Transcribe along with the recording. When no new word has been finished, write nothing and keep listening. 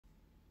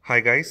Hi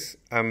guys,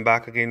 I'm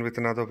back again with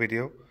another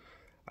video,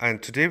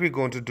 and today we're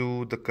going to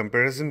do the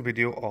comparison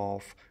video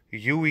of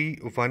UE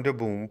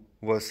WonderBoom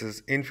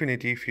versus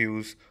Infinity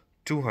Fuze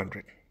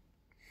 200.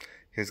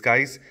 Yes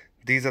guys,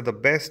 these are the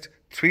best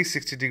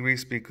 360-degree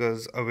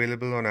speakers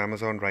available on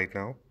Amazon right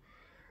now.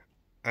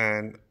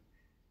 And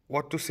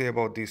what to say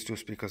about these two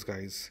speakers,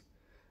 guys?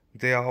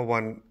 They are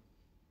one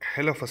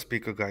hell of a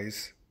speaker,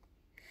 guys.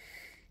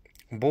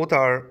 Both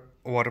are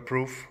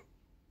waterproof,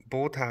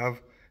 both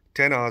have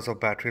 10 hours of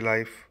battery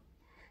life,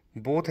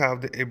 both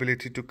have the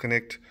ability to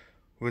connect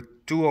with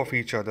two of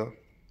each other,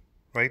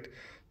 right?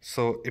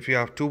 So if you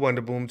have two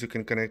WonderBooms, you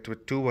can connect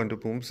with two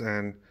WonderBooms,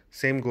 and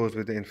same goes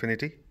with the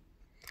Infinity.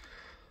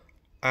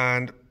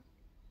 And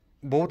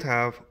both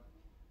have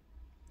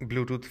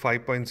Bluetooth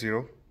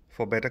 5.0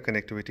 for better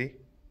connectivity.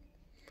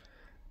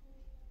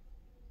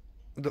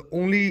 The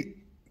only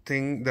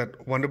thing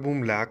that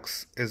WonderBoom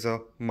lacks is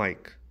a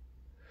mic.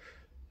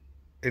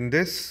 In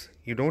this,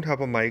 you don't have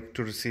a mic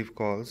to receive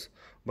calls,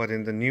 but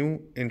in the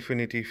new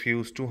Infinity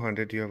Fuze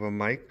 200, you have a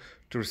mic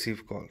to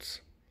receive calls.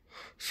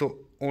 So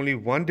only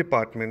one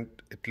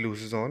department it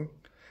loses on,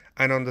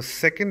 and on the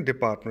second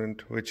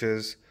department, which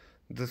is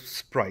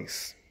this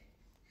price.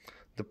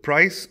 The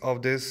price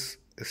of this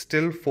is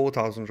still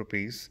 4,000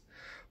 rupees,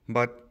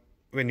 but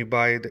when you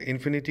buy the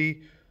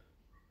Infinity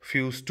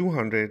Fuze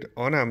 200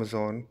 on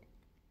Amazon,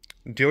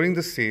 during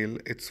the sale,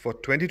 it's for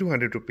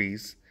 2,200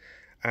 rupees,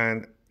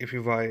 and if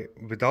you buy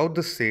without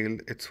the sale,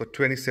 it's for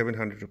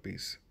 2,700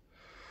 rupees.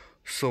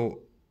 So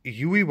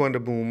UE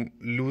WonderBoom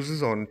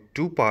loses on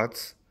two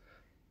parts,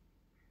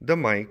 the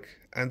mic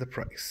and the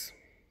price.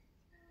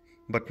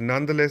 But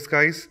nonetheless,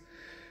 guys,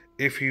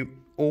 if you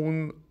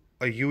own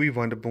a UE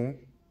WonderBoom,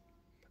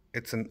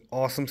 it's an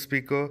awesome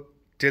speaker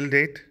till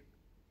date.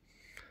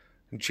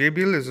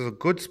 JBL is a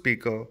good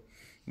speaker,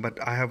 but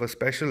I have a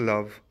special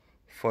love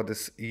for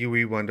this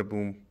UE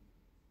WonderBoom,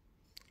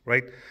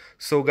 right?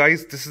 So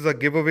guys, this is a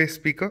giveaway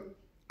speaker.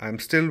 I'm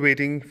still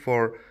waiting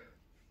for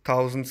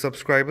 1,000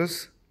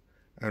 subscribers,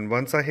 and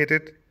once I hit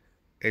it,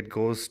 it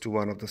goes to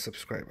one of the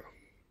subscriber,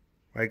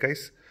 right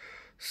guys?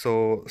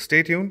 So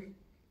stay tuned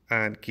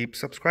and keep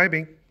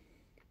subscribing.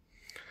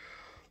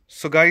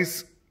 So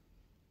guys,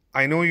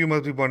 I know you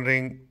must be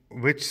wondering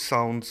which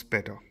sounds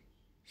better.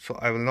 So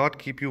I will not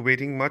keep you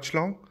waiting much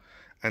long,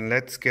 and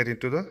let's get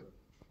into the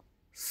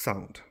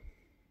sound.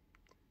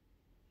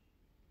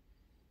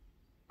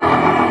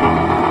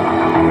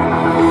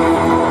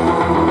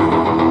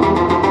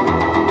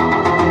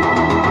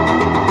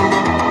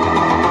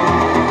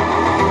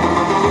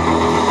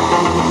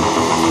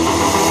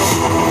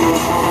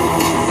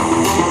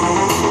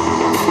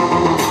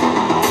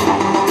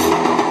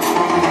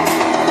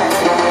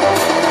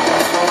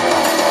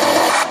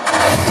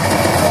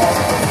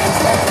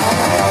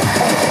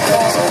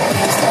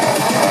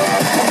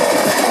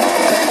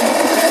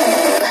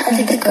 I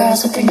think the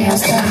girls with their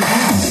nails done.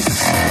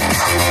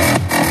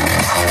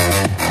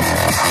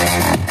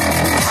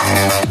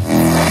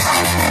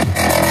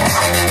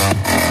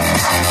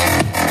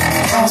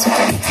 Girls with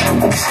their nails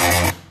done.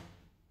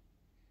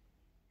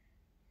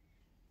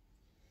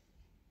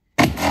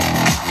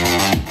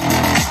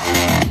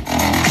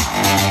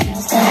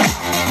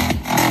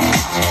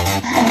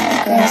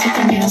 Girls with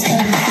their nails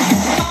done.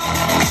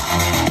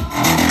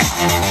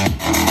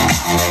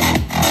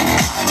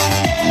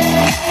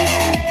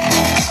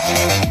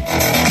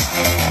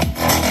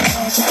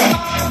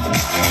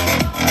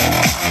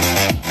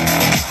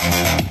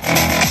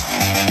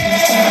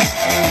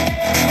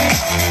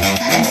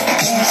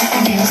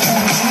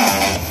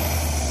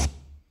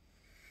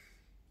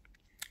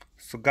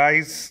 So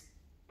guys,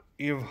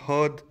 you've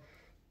heard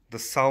the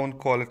sound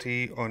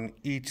quality on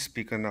each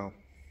speaker now.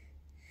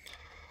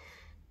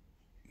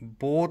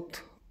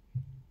 Both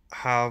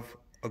have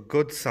a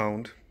good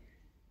sound,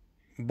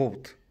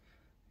 both,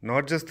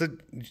 not just the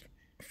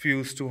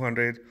Fuze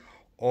 200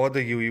 or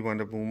the UE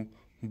WonderBoom,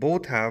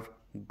 both have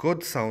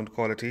good sound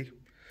quality.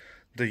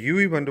 The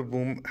UE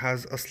WonderBoom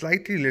has a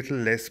slightly little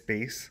less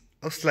bass,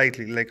 a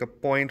slightly like a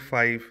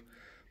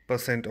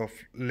 0.5% of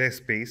less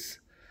bass,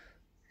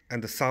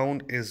 and the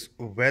sound is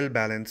well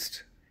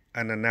balanced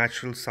and a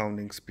natural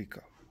sounding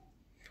speaker.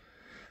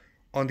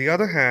 On the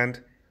other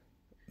hand,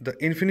 the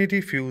Infinity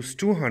Fuze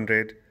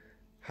 200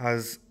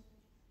 has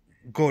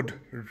good,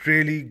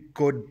 really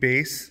good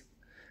bass,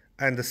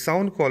 and the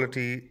sound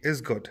quality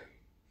is good.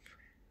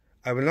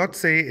 I will not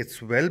say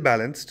it's well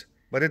balanced,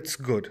 but it's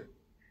good,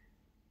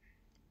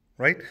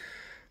 right?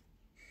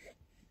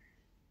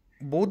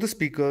 Both the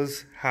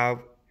speakers have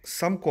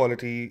some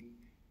quality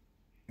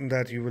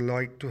that you will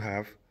like to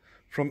have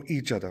from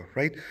each other,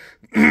 right?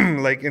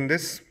 Like in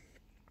this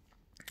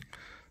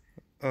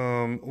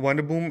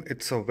WonderBoom,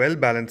 it's a well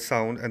balanced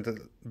sound and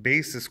the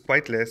bass is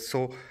quite less,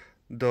 so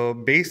the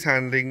bass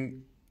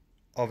handling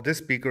of this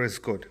speaker is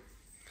good.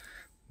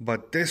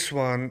 But this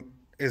one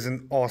is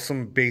an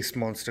awesome bass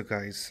monster,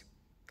 guys.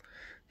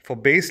 For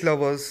bass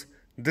lovers,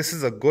 this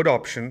is a good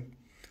option,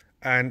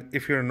 and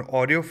if you're an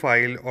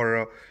audiophile or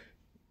a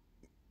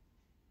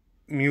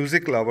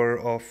music lover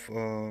of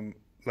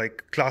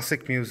like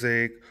classic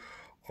music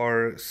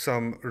or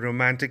some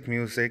romantic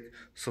music,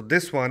 so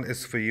this one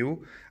is for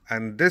you.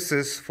 And this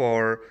is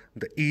for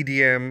the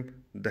EDM,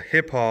 the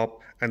hip hop,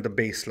 and the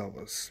bass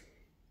lovers.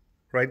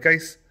 Right,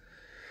 guys?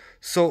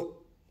 So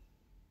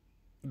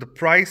the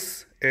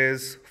price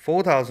is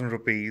 4,000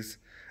 rupees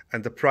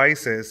and the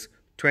price is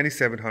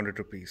 2,700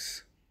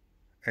 rupees.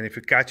 And if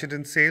you catch it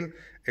in sale,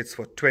 it's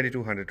for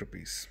 2,200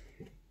 rupees.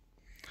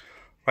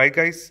 Right,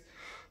 guys?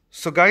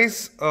 So,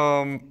 guys,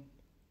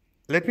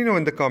 let me know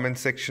in the comment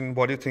section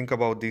what you think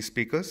about these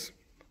speakers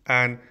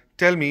and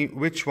tell me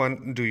which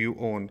one do you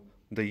own,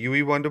 the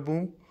UE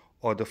WonderBoom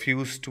or the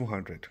Fuze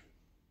 200.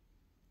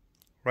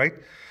 Right?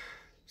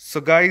 So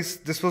guys,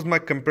 this was my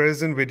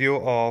comparison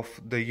video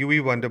of the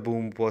UE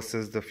WonderBoom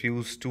versus the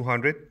Fuze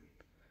 200.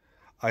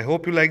 I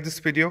hope you like this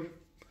video.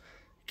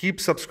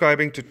 Keep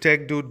subscribing to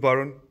Tech Dude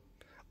Barun.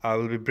 I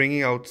will be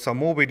bringing out some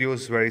more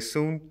videos very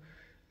soon.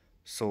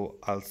 So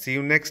I'll see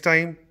you next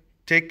time.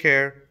 Take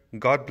care,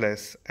 God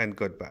bless, and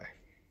goodbye.